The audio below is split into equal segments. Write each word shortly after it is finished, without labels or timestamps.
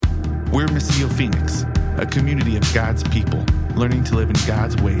We're Missio Phoenix, a community of God's people learning to live in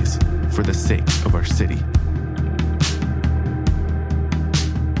God's ways for the sake of our city.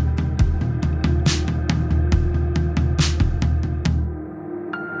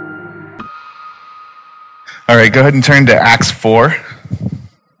 All right, go ahead and turn to Acts 4.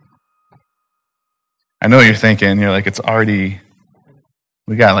 I know what you're thinking. You're like,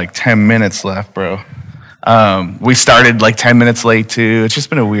 we got like 10 minutes left, bro. We started like 10 minutes late too. It's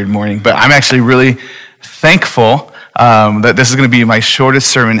just been a weird morning, but I'm actually really thankful that this is going to be my shortest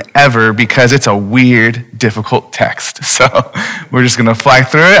sermon ever because it's a weird, difficult text. So we're just going to fly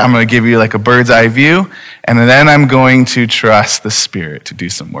through it. I'm going to give you like a bird's eye view, and then I'm going to trust the Spirit to do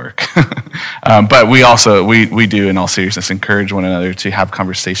some work. But we do, in all seriousness, encourage one another to have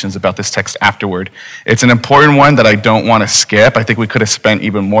conversations about this text afterward. It's an important one that I don't want to skip. I think we could have spent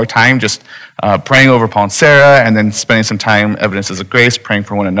even more time just praying over Paul and Sarah, and then spending some time, evidences of grace, praying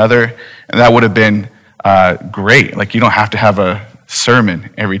for one another, and that would have been great. Like, you don't have to have a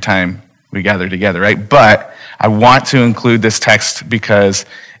sermon every time we gather together, right? But I want to include this text because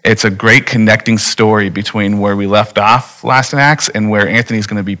it's a great connecting story between where we left off last in Acts and where Anthony's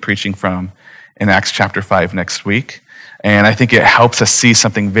going to be preaching from in Acts chapter 5 next week. And I think it helps us see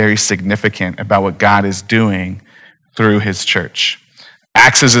something very significant about what God is doing through his church.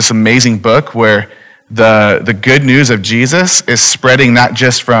 Acts is this amazing book where the good news of Jesus is spreading not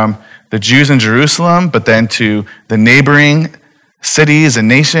just from the Jews in Jerusalem, but then to the neighboring cities and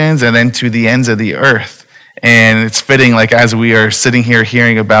nations, and then to the ends of the earth. And it's fitting, like, as we are sitting here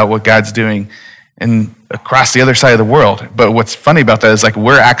hearing about what God's doing across the other side of the world. But what's funny about that is, like,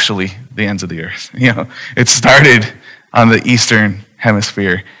 we're actually the ends of the earth. You know, it started on the eastern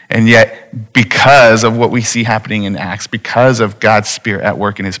hemisphere, and yet because of what we see happening in Acts, because of God's Spirit at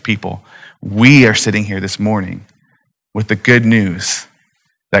work in his people, we are sitting here this morning with the good news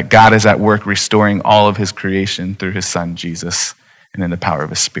that God is at work restoring all of his creation through his son, Jesus, and in the power of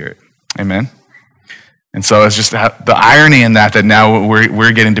his Spirit. Amen? And so it's just the irony in that now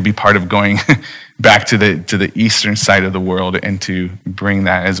we're getting to be part of going back to the eastern side of the world and to bring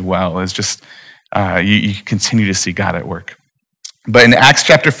that as well. It's just, you continue to see God at work. But in Acts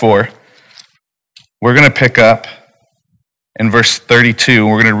chapter 4, we're going to pick up in verse 32, and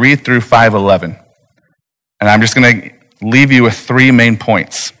we're going to read through 5:11. And I'm just going to leave you with three main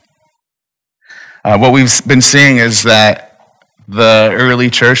points. What we've been seeing is that the early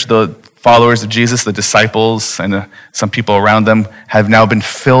church, the followers of Jesus, the disciples, and some people around them have now been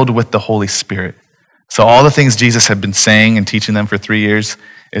filled with the Holy Spirit. So all the things Jesus had been saying and teaching them for 3 years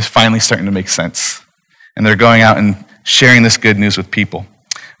is finally starting to make sense. And they're going out and sharing this good news with people.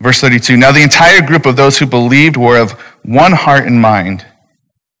 Verse 32, now the entire group of those who believed were of one heart and mind.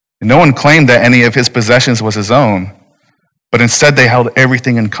 And no one claimed that any of his possessions was his own, but instead they held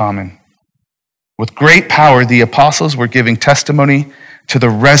everything in common. With great power, the apostles were giving testimony to the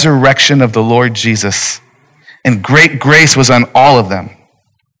resurrection of the Lord Jesus, and great grace was on all of them.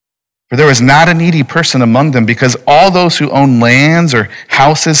 For there was not a needy person among them, because all those who owned lands or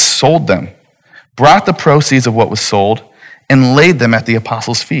houses sold them, brought the proceeds of what was sold, and laid them at the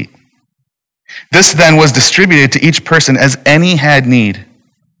apostles' feet. This then was distributed to each person as any had need.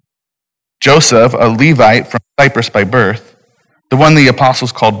 Joseph, a Levite from Cyprus by birth, the one the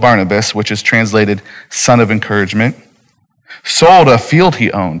apostles called Barnabas, which is translated son of encouragement, sold a field he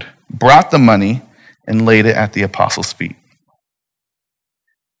owned, brought the money, and laid it at the apostles' feet.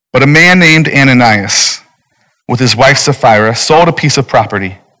 But a man named Ananias, with his wife Sapphira, sold a piece of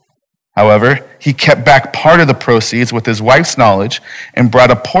property. However, he kept back part of the proceeds with his wife's knowledge and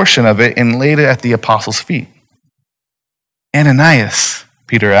brought a portion of it and laid it at the apostles' feet. Ananias,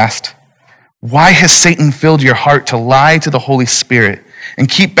 Peter asked, why has Satan filled your heart to lie to the Holy Spirit and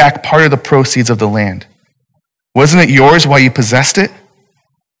keep back part of the proceeds of the land? Wasn't it yours while you possessed it?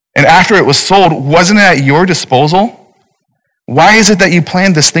 And after it was sold, wasn't it at your disposal? Why is it that you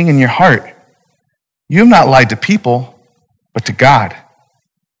planned this thing in your heart? You have not lied to people, but to God.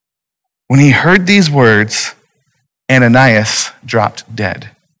 When he heard these words, Ananias dropped dead.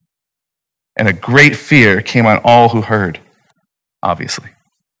 And a great fear came on all who heard, obviously.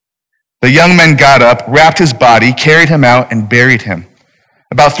 The young men got up, wrapped his body, carried him out, and buried him.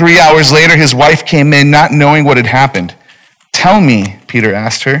 About 3 hours later, his wife came in, not knowing what had happened. Tell me, Peter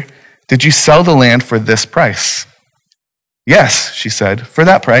asked her, did you sell the land for this price? Yes, she said, for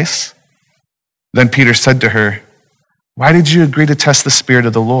that price. Then Peter said to her, why did you agree to test the Spirit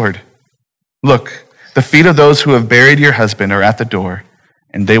of the Lord? Look, the feet of those who have buried your husband are at the door,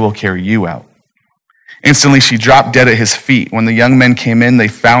 and they will carry you out. Instantly she dropped dead at his feet. When the young men came in, they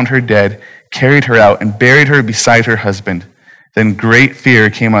found her dead, carried her out, and buried her beside her husband. Then great fear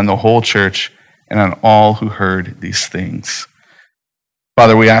came on the whole church and on all who heard these things.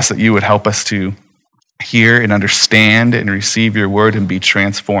 Father, we ask that you would help us to hear and understand and receive your word and be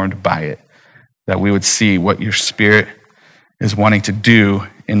transformed by it, that we would see what your Spirit is wanting to do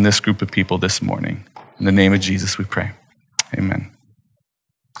in this group of people this morning. In the name of Jesus, we pray. Amen.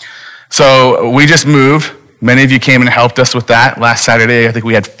 So we just moved. Many of you came and helped us with that. Last Saturday, I think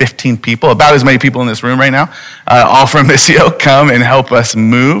we had 15 people, about as many people in this room right now, all from Missio, come and help us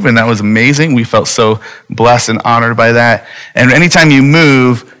move, and that was amazing. We felt so blessed and honored by that. And anytime you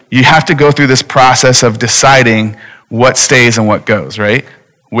move, you have to go through this process of deciding what stays and what goes, right?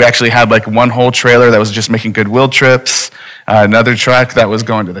 We actually had like one whole trailer that was just making Goodwill trips, another truck that was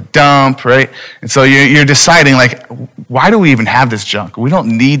going to the dump, right? And so you're deciding like, why do we even have this junk? We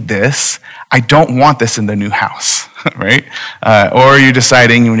don't need this. I don't want this in the new house, right? Or you're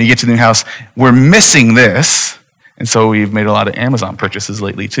deciding when you get to the new house, we're missing this. And so we've made a lot of Amazon purchases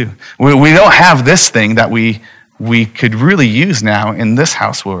lately too. We don't have this thing that we could really use now in this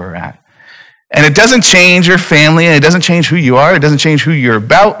house where we're at. And it doesn't change your family, and it doesn't change who you are, it doesn't change who you're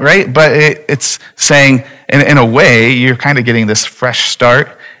about, right? But it's saying, in a way, you're kind of getting this fresh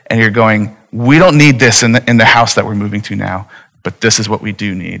start, and you're going, we don't need this in the house that we're moving to now, but this is what we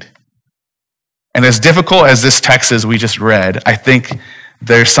do need. And as difficult as this text is we just read, I think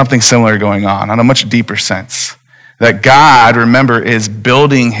there's something similar going on a much deeper sense. That God, remember, is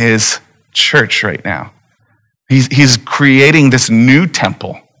building his church right now. He's creating this new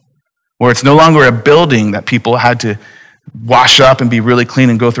temple, where it's no longer a building that people had to wash up and be really clean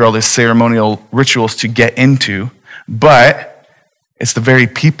and go through all these ceremonial rituals to get into, but it's the very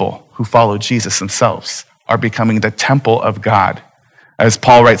people who follow Jesus themselves are becoming the temple of God. As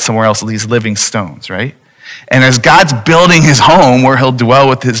Paul writes somewhere else, these living stones, right? And as God's building his home where he'll dwell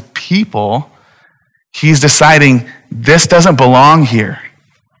with his people, he's deciding this doesn't belong here.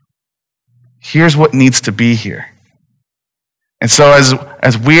 Here's what needs to be here. And so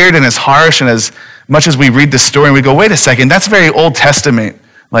as weird and as harsh and as much as we read this story and we go, wait a second, that's very Old Testament,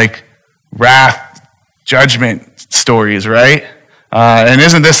 like wrath, judgment stories, right? And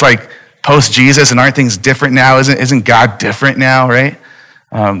isn't this like post-Jesus and aren't things different now? Isn't God different now, right?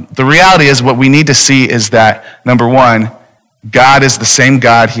 The reality is what we need to see is that, number one, God is the same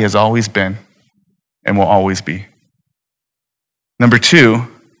God he has always been and will always be. Number two,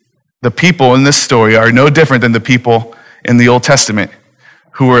 the people in this story are no different than the people in the Old Testament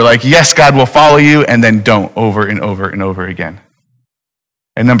who were like, yes, God will follow you, and then don't over and over and over again.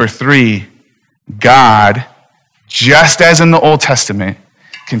 And number three, God, just as in the Old Testament,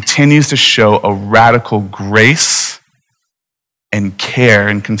 continues to show a radical grace and care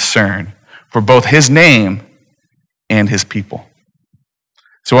and concern for both his name and his people.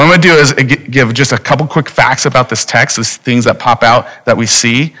 So what I'm going to do is give just a couple quick facts about this text, these things that pop out that we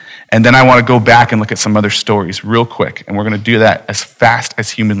see, and then I want to go back and look at some other stories real quick, and we're going to do that as fast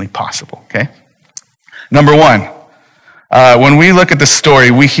as humanly possible, okay? Number one, when we look at the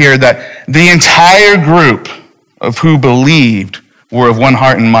story, we hear that the entire group of who believed were of one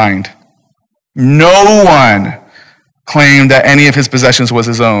heart and mind. No one claimed that any of his possessions was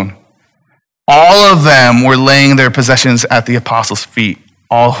his own. All of them were laying their possessions at the apostles' feet,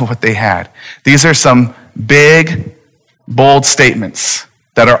 all of what they had. These are some big, bold statements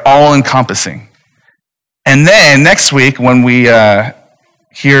that are all-encompassing. And then next week, when we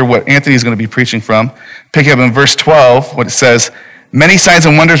hear what Anthony's going to be preaching from, pick up in verse 12, what it says, many signs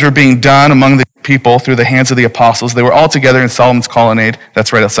and wonders were being done among the people through the hands of the apostles. They were all together in Solomon's colonnade.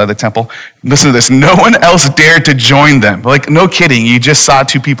 That's right outside the temple. Listen to this. No one else dared to join them. Like, no kidding. You just saw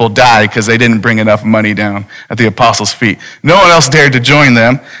two people die because they didn't bring enough money down at the apostles' feet. No one else dared to join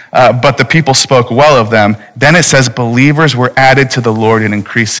them, but the people spoke well of them. Then it says, believers were added to the Lord in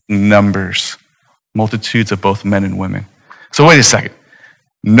increasing numbers, multitudes of both men and women. So wait a second.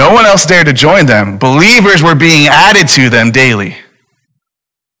 No one else dared to join them. Believers were being added to them daily.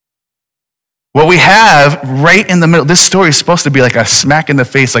 What we have right in the middle, this story is supposed to be like a smack in the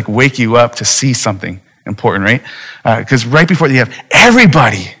face, like wake you up to see something important, right? Because right before you have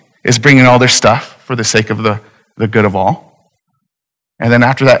everybody is bringing all their stuff for the sake of the good of all. And then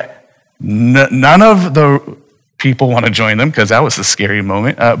after that, none of the people want to join them because that was the scary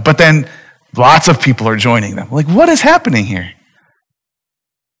moment. But then lots of people are joining them. Like, what is happening here?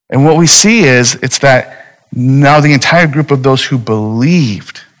 And what we see is it's that now the entire group of those who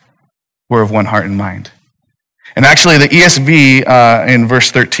believed were of one heart and mind. And actually the ESV in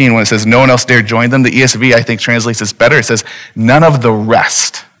verse 13, when it says no one else dared join them, the ESV I think translates this better. It says none of the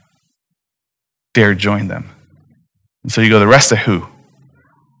rest dared join them. And so you go, the rest of who?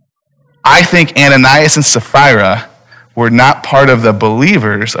 I think Ananias and Sapphira were not part of the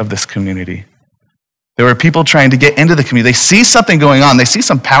believers of this community. There were people trying to get into the community. They see something going on. They see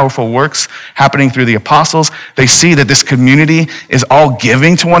some powerful works happening through the apostles. They see that this community is all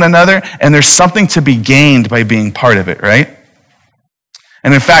giving to one another, and there's something to be gained by being part of it, right?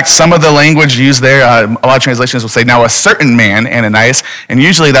 And in fact, some of the language used there, a lot of translations will say, now a certain man, Ananias, and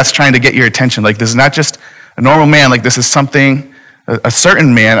usually that's trying to get your attention. Like, this is not just a normal man. Like, this is something, a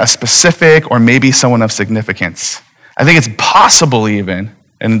certain man, a specific, or maybe someone of significance. I think it's possible even,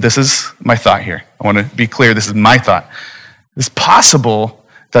 and this is my thought here. I want to be clear, this is my thought. It's possible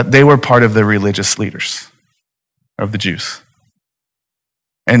that they were part of the religious leaders of the Jews.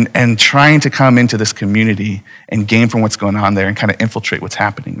 And trying to come into this community and gain from what's going on there and kind of infiltrate what's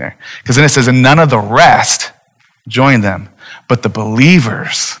happening there. Because then it says, and none of the rest joined them, but the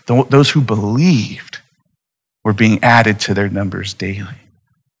believers, those who believed, were being added to their numbers daily.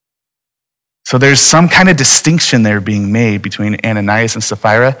 So there's some kind of distinction there being made between Ananias and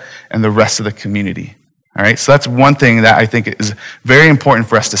Sapphira and the rest of the community. All right, so that's one thing that I think is very important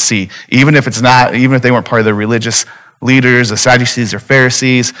for us to see. Even if they weren't part of the religious leaders, the Sadducees or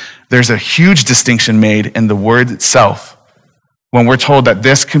Pharisees, there's a huge distinction made in the word itself when we're told that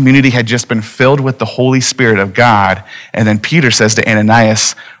this community had just been filled with the Holy Spirit of God, and then Peter says to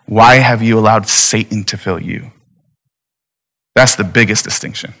Ananias, why have you allowed Satan to fill you? That's the biggest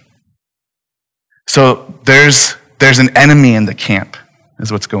distinction. So there's an enemy in the camp,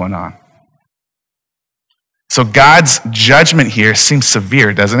 is what's going on. So God's judgment here seems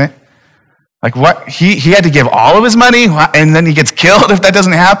severe, doesn't it? Like what? He had to give all of his money and then he gets killed if that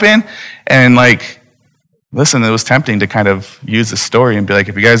doesn't happen? And like, listen, it was tempting to kind of use this story and be like,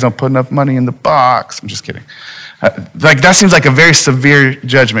 if you guys don't put enough money in the box, I'm just kidding. Like that seems like a very severe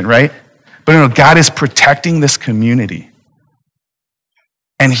judgment, right? But no, God is protecting this community.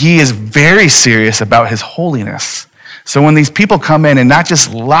 And he is very serious about his holiness. So when these people come in and not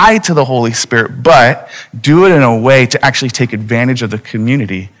just lie to the Holy Spirit, but do it in a way to actually take advantage of the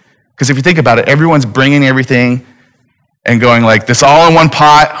community. Because if you think about it, everyone's bringing everything and going like this all in one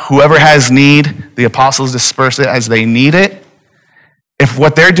pot. Whoever has need, the apostles disperse it as they need it. If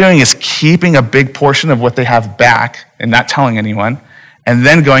what they're doing is keeping a big portion of what they have back and not telling anyone, and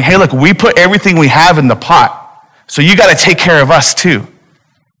then going, hey, look, we put everything we have in the pot, so you got to take care of us too.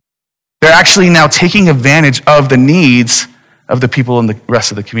 They're actually now taking advantage of the needs of the people in the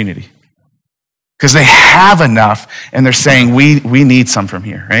rest of the community. Because they have enough, and they're saying, we need some from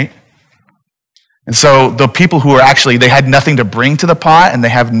here, right? And so the people who are actually, they had nothing to bring to the pot, and they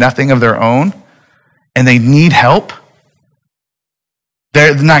have nothing of their own, and they need help,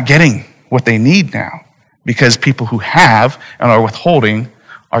 they're not getting what they need now, because people who have and are withholding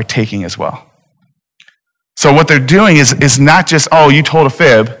are taking as well. So what they're doing is not just, oh, you told a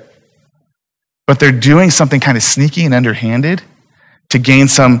fib, but they're doing something kind of sneaky and underhanded to gain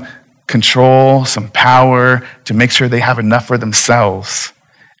some control, some power, to make sure they have enough for themselves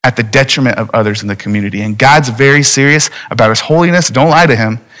at the detriment of others in the community. And God's very serious about his holiness. Don't lie to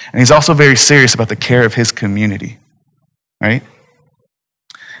him. And he's also very serious about the care of his community, right?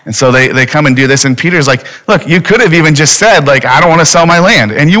 And so they come and do this. And Peter's like, look, you could have even just said, like, I don't want to sell my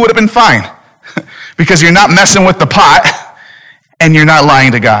land. And you would have been fine because you're not messing with the pot and you're not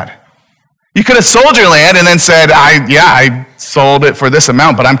lying to God. You could have sold your land and then said, I sold it for this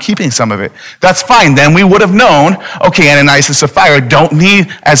amount, but I'm keeping some of it. That's fine. Then we would have known, okay, Ananias and Sapphira don't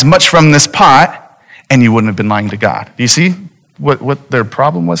need as much from this pot, and you wouldn't have been lying to God. Do you see what their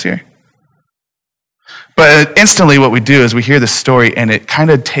problem was here? But instantly what we do is we hear this story, and it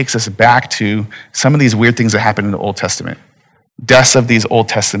kind of takes us back to some of these weird things that happen in the Old Testament. Deaths of these Old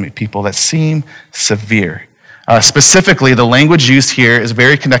Testament people that seem severe. Specifically, the language used here is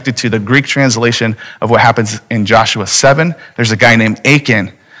very connected to the Greek translation of what happens in Joshua 7. There's a guy named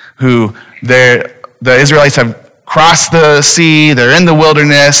Achan who the Israelites have crossed the sea. They're in the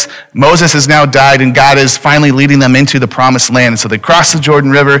wilderness. Moses has now died, and God is finally leading them into the promised land. And so they cross the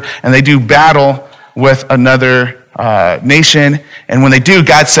Jordan River, and they do battle with another nation. And when they do,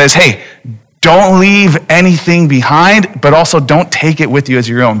 God says, hey, don't leave anything behind, but also don't take it with you as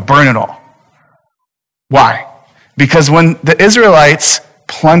your own. Burn it all. Why? Because when the Israelites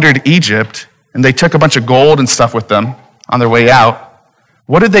plundered Egypt and they took a bunch of gold and stuff with them on their way out,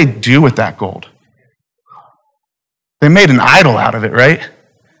 what did they do with that gold? They made an idol out of it, right?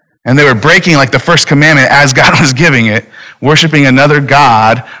 And they were breaking like the first commandment as God was giving it, worshiping another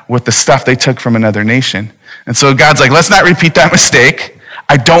God with the stuff they took from another nation. And so God's like, let's not repeat that mistake.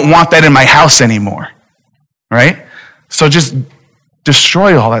 I don't want that in my house anymore, right? So just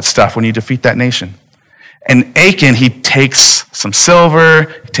destroy all that stuff when you defeat that nation. And Achan, he takes some silver,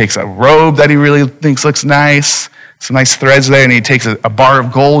 he takes a robe that he really thinks looks nice, some nice threads there, and he takes a bar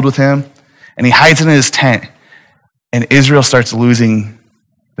of gold with him, and he hides it in his tent. And Israel starts losing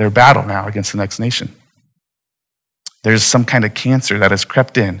their battle now against the next nation. There's some kind of cancer that has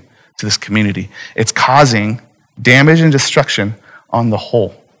crept in to this community. It's causing damage and destruction on the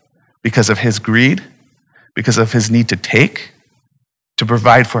whole because of his greed, because of his need to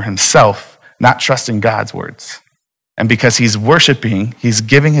provide for himself, not trusting God's words. And because he's worshiping, he's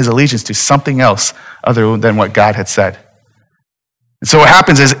giving his allegiance to something else other than what God had said. And so what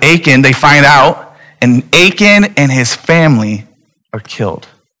happens is Achan, they find out, and Achan and his family are killed.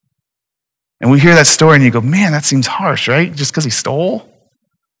 And we hear that story and you go, man, that seems harsh, right? Just because he stole?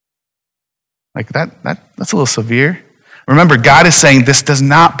 Like that's a little severe. Remember, God is saying this does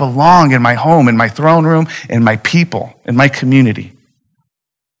not belong in my home, in my throne room, in my people, in my community.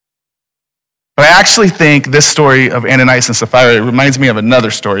 But I actually think this story of Ananias and Sapphira reminds me of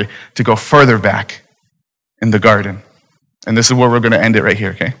another story to go further back in the garden. And this is where we're going to end it right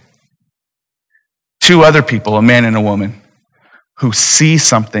here, okay? Two other people, a man and a woman, who see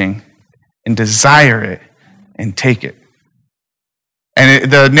something and desire it and take it.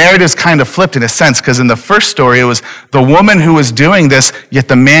 And the narrative's kind of flipped in a sense, because in the first story, it was the woman who was doing this, yet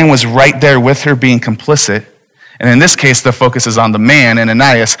the man was right there with her being complicit. And in this case, the focus is on the man, and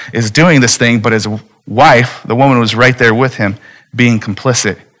Ananias is doing this thing, but his wife, the woman, was right there with him being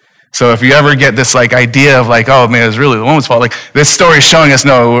complicit. So if you ever get this like idea of like, oh man, it's really the woman's fault, like this story is showing us,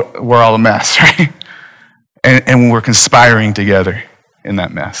 no, we're all a mess, right? And we're conspiring together in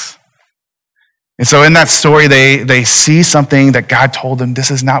that mess. And so in that story, they see something that God told them, this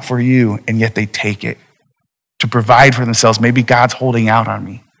is not for you, and yet they take it to provide for themselves. Maybe God's holding out on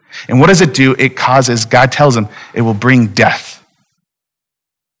me. And what does it do? It causes, God tells them, it will bring death.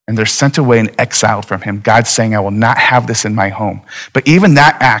 And they're sent away and exiled from him. God's saying, I will not have this in my home. But even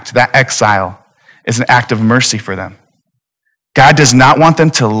that act, that exile, is an act of mercy for them. God does not want them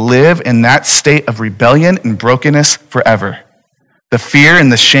to live in that state of rebellion and brokenness forever. The fear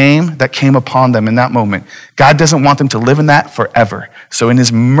and the shame that came upon them in that moment, God doesn't want them to live in that forever. So in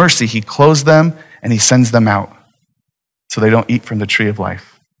his mercy, he clothes them and he sends them out so they don't eat from the tree of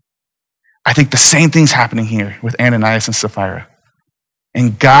life. I think the same thing's happening here with Ananias and Sapphira.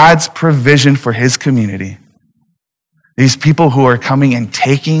 In God's provision for his community, these people who are coming and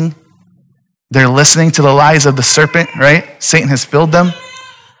taking, they're listening to the lies of the serpent, right? Satan has filled them.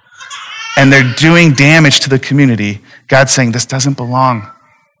 And they're doing damage to the community. God's saying, this doesn't belong.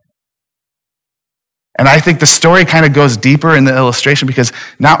 And I think the story kind of goes deeper in the illustration because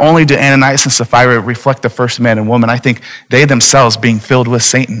not only do Ananias and Sapphira reflect the first man and woman, I think they themselves, being filled with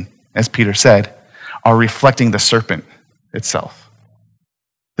Satan, as Peter said, are reflecting the serpent itself.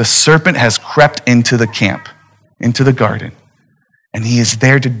 The serpent has crept into the camp, into the garden, and he is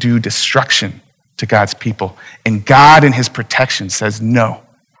there to do destruction to God's people. And God in his protection says no.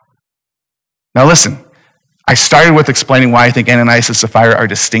 Now listen, I started with explaining why I think Ananias and Sapphira are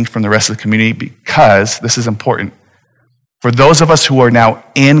distinct from the rest of the community because this is important. For those of us who are now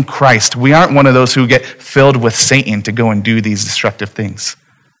in Christ, we aren't one of those who get filled with Satan to go and do these destructive things.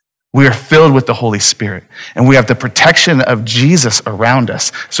 We are filled with the Holy Spirit, and we have the protection of Jesus around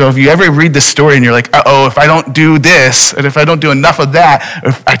us. So if you ever read this story and you're like, uh-oh, if I don't do this, and if I don't do enough of that,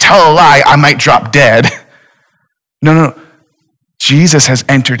 if I tell a lie, I might drop dead. No. Jesus has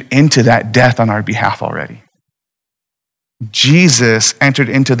entered into that death on our behalf already. Jesus entered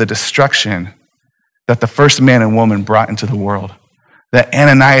into the destruction that the first man and woman brought into the world, that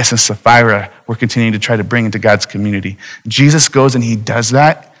Ananias and Sapphira were continuing to try to bring into God's community. Jesus goes and he does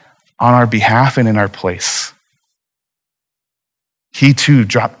that on our behalf and in our place. He too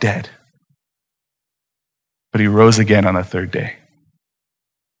dropped dead, but he rose again on the third day.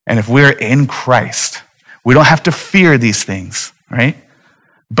 And if we're in Christ, we don't have to fear these things, right?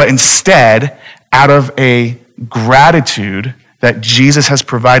 But instead, out of a gratitude that Jesus has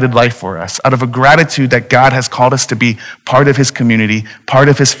provided life for us, out of a gratitude that God has called us to be part of his community, part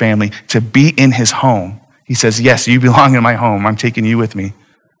of his family, to be in his home, he says, yes, you belong in my home. I'm taking you with me.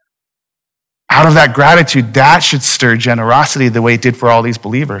 Out of that gratitude, that should stir generosity the way it did for all these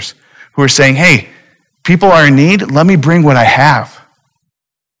believers who are saying, hey, people are in need. Let me bring what I have.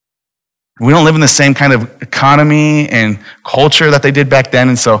 We don't live in the same kind of economy and culture that they did back then.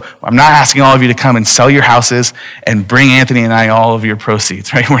 And so I'm not asking all of you to come and sell your houses and bring Anthony and I all of your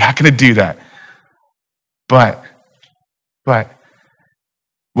proceeds, right? We're not going to do that. But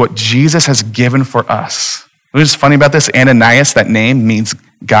what Jesus has given for us, what's funny about this, Ananias, that name means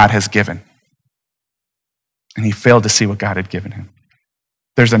God has given. And he failed to see what God had given him.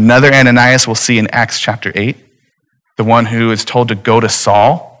 There's another Ananias we'll see in Acts chapter 8, the one who is told to go to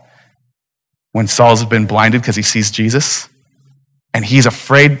Saul. when Saul's been blinded because he sees Jesus, and he's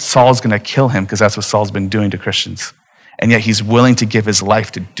afraid Saul's going to kill him because that's what Saul's been doing to Christians. And yet he's willing to give his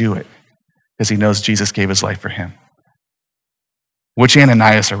life to do it because he knows Jesus gave his life for him. Which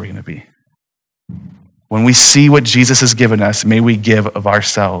Ananias are we going to be? When we see what Jesus has given us, may we give of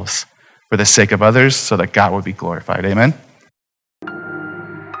ourselves for the sake of others so that God would be glorified. Amen?